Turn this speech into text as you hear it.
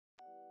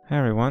Hi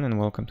everyone and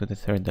welcome to the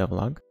third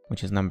devlog,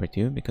 which is number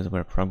 2 because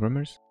we're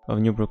programmers, of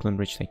New Brooklyn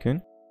Bridge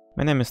Tycoon.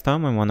 My name is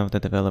Tom, I'm one of the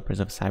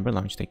developers of Cyber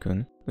Launch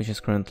Tycoon, which is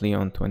currently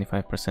on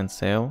 25%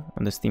 sale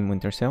on the Steam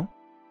Winter Sale.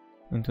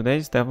 In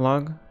today's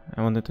devlog,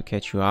 I wanted to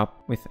catch you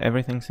up with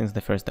everything since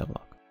the first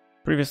devlog.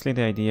 Previously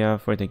the idea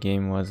for the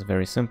game was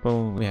very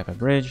simple. We have a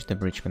bridge, the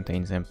bridge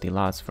contains empty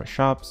lots for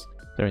shops,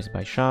 players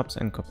buy shops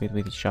and compete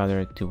with each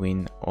other to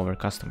win over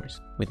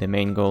customers, with the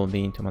main goal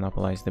being to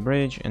monopolize the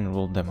bridge and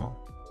rule them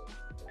all.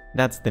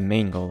 That's the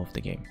main goal of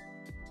the game.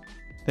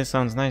 This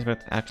sounds nice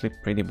but actually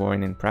pretty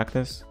boring in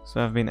practice,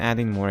 so I've been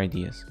adding more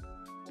ideas.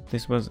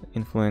 This was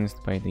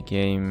influenced by the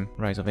game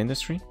Rise of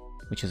Industry,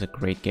 which is a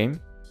great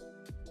game.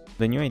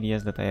 The new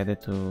ideas that I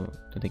added to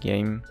the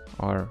game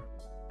are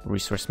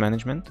resource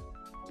management,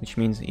 which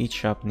means each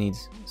shop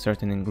needs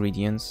certain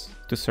ingredients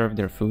to serve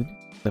their food.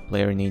 The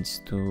player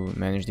needs to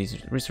manage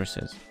these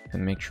resources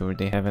and make sure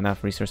they have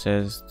enough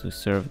resources to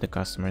serve the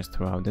customers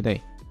throughout the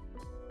day.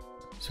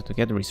 So to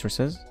get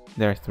resources,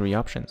 there are 3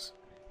 options.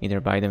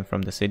 Either buy them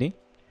from the city,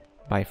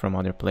 buy from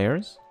other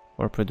players,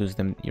 or produce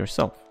them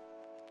yourself.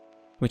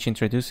 Which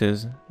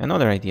introduces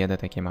another idea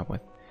that I came up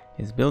with,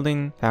 is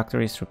building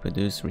factories to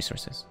produce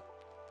resources.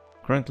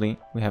 Currently,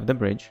 we have the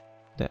bridge.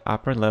 The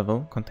upper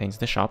level contains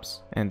the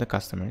shops and the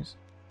customers,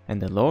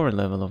 and the lower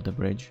level of the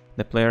bridge,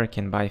 the player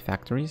can buy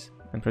factories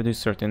and produce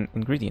certain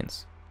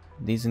ingredients.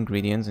 These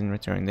ingredients in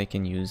return they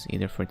can use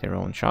either for their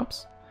own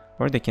shops,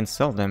 or they can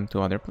sell them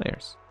to other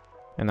players.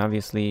 And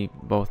obviously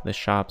both the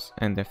shops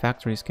and the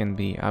factories can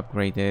be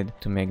upgraded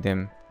to make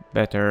them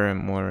better and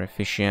more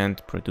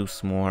efficient,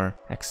 produce more,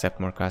 accept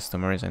more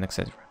customers, and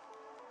etc.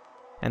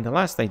 And the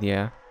last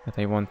idea that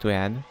I want to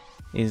add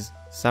is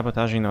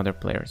sabotaging other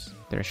players,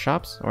 their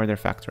shops or their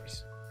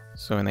factories.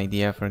 So an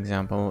idea, for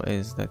example,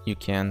 is that you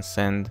can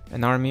send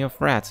an army of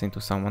rats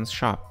into someone's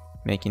shop,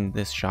 making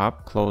this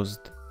shop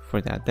closed for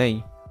that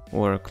day,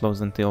 or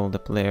closed until the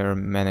player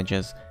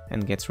manages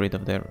and gets rid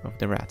of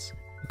the rats,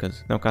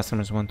 because no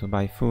customers want to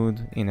buy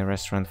food in a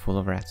restaurant full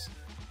of rats.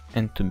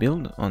 And to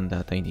build on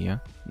that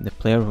idea, the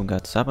player who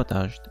got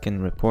sabotaged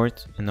can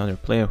report another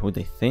player who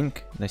they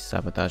think they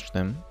sabotaged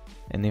them,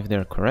 and if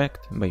they're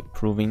correct, by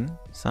proving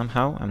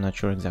somehow, I'm not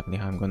sure exactly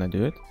how I'm gonna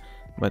do it,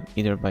 but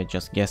either by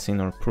just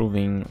guessing or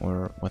proving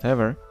or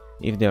whatever,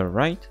 if they're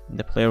right,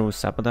 the player who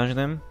sabotaged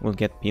them will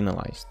get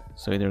penalized.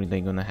 So either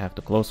they're gonna have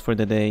to close for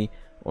the day,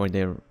 or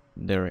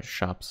their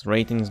shop's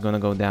rating is gonna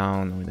go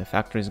down, or the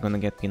factory is gonna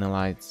get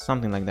penalized,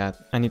 something like that.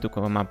 I need to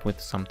come up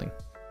with something.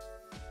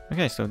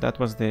 Okay, so that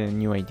was the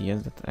new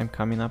ideas that I'm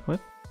coming up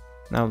with.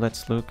 Now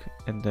let's look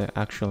at the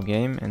actual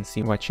game and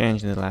see what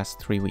changed in the last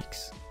 3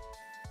 weeks.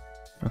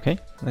 Okay,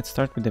 let's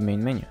start with the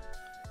main menu.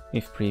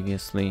 If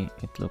previously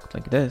it looked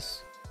like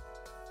this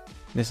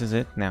is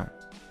it now.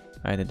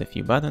 I added a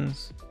few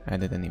buttons, I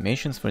added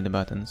animations for the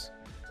buttons,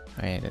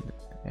 I added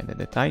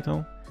the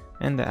title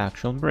and the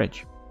actual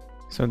bridge.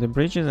 So the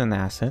bridge is an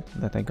asset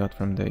that I got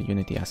from the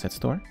Unity asset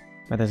store,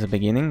 but as a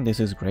beginning this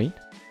is great.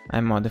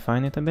 I'm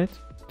modifying it a bit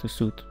to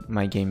suit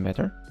my game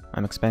better.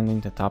 I'm expanding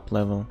the top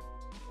level.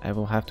 I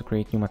will have to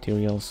create new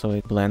materials so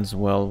it blends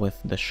well with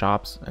the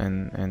shops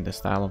and the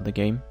style of the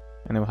game,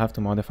 and I will have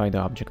to modify the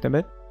object a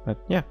bit, but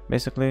yeah,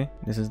 basically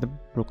this is the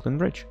Brooklyn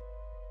Bridge.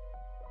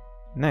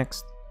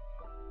 Next,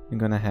 we're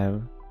gonna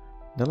have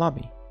the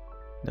lobby.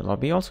 The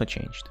lobby also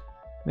changed.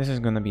 This is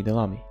gonna be the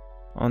lobby.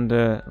 On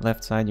the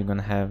left side you're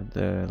gonna have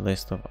the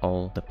list of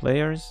all the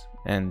players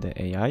and the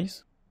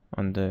AIs.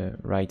 On the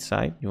right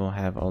side you will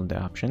have all the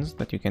options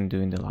that you can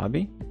do in the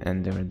lobby,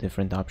 and there are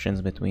different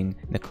options between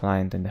the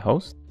client and the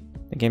host.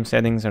 The game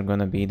settings are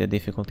gonna be the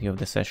difficulty of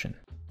the session.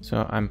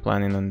 So I'm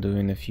planning on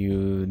doing a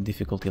few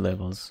difficulty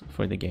levels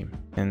for the game,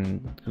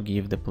 and to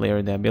give the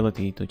player the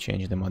ability to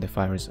change the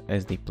modifiers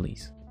as they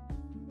please.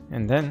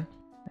 And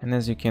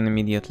as you can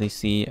immediately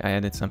see, I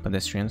added some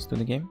pedestrians to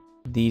the game.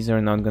 These are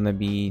not gonna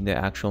be the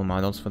actual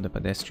models for the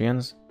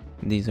pedestrians.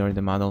 These are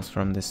the models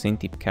from the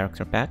Syntip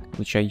character pack,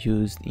 which I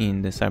used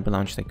in the Cyber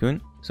Launch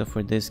Tycoon. So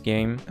for this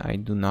game, I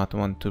do not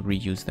want to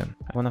reuse them.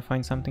 I want to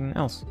find something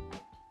else.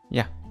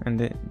 Yeah,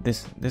 and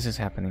this is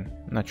happening,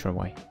 not sure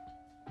why.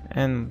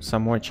 And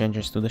some more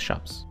changes to the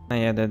shops.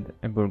 I added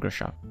a burger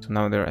shop. So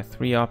now there are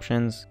 3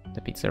 options: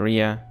 the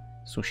pizzeria,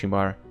 sushi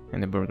bar,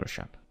 and the burger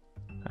shop.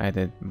 I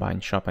added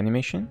bind shop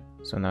animation.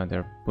 So now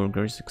there are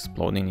burgers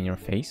exploding in your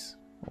face,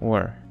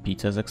 or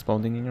pizzas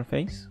exploding in your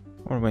face,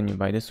 or when you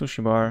buy the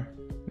sushi bar,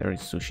 there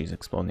is sushis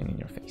exploding in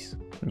your face,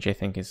 which I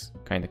think is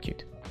kinda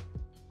cute.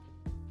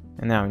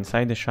 And now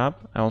inside the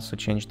shop, I also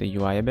changed the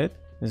UI a bit.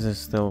 This is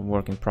still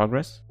work in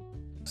progress.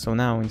 So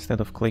now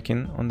instead of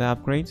clicking on the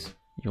upgrades,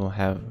 you'll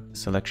have a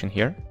selection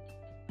here,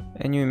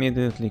 and you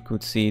immediately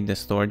could see the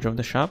storage of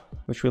the shop,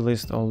 which will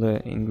list all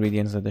the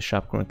ingredients that the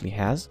shop currently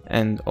has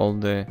and all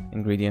the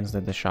ingredients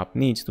that the shop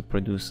needs to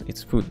produce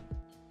its food.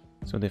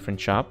 So different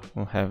shop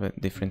will have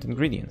different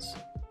ingredients.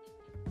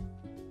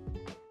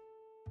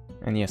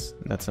 And yes,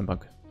 that's a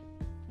bug.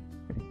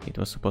 It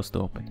was supposed to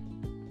open.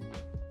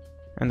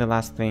 And the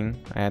last thing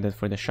I added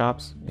for the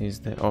shops is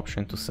the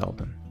option to sell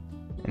them.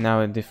 And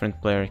now a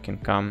different player can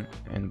come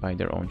and buy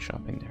their own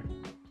shop in there.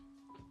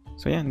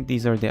 So yeah,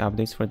 these are the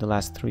updates for the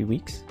last 3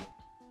 weeks.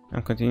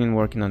 I'm continuing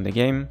working on the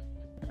game.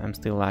 I'm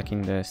still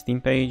lacking the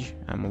Steam page.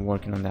 I'm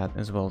working on that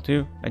as well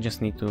too. I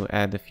just need to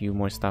add a few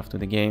more stuff to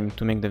the game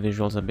to make the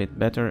visuals a bit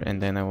better,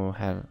 and then I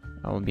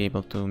will be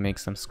able to make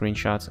some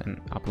screenshots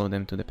and upload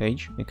them to the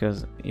page,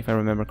 because if I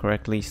remember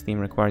correctly, Steam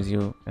requires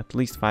you at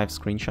least 5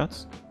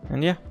 screenshots.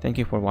 And yeah, thank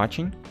you for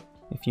watching.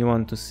 If you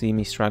want to see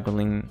me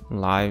struggling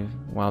live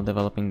while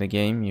developing the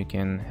game, you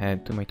can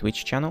head to my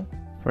Twitch channel.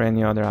 For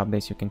any other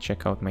updates, you can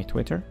check out my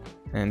Twitter.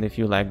 And if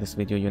you like this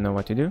video, you know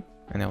what to do,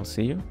 and I will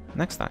see you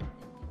next time.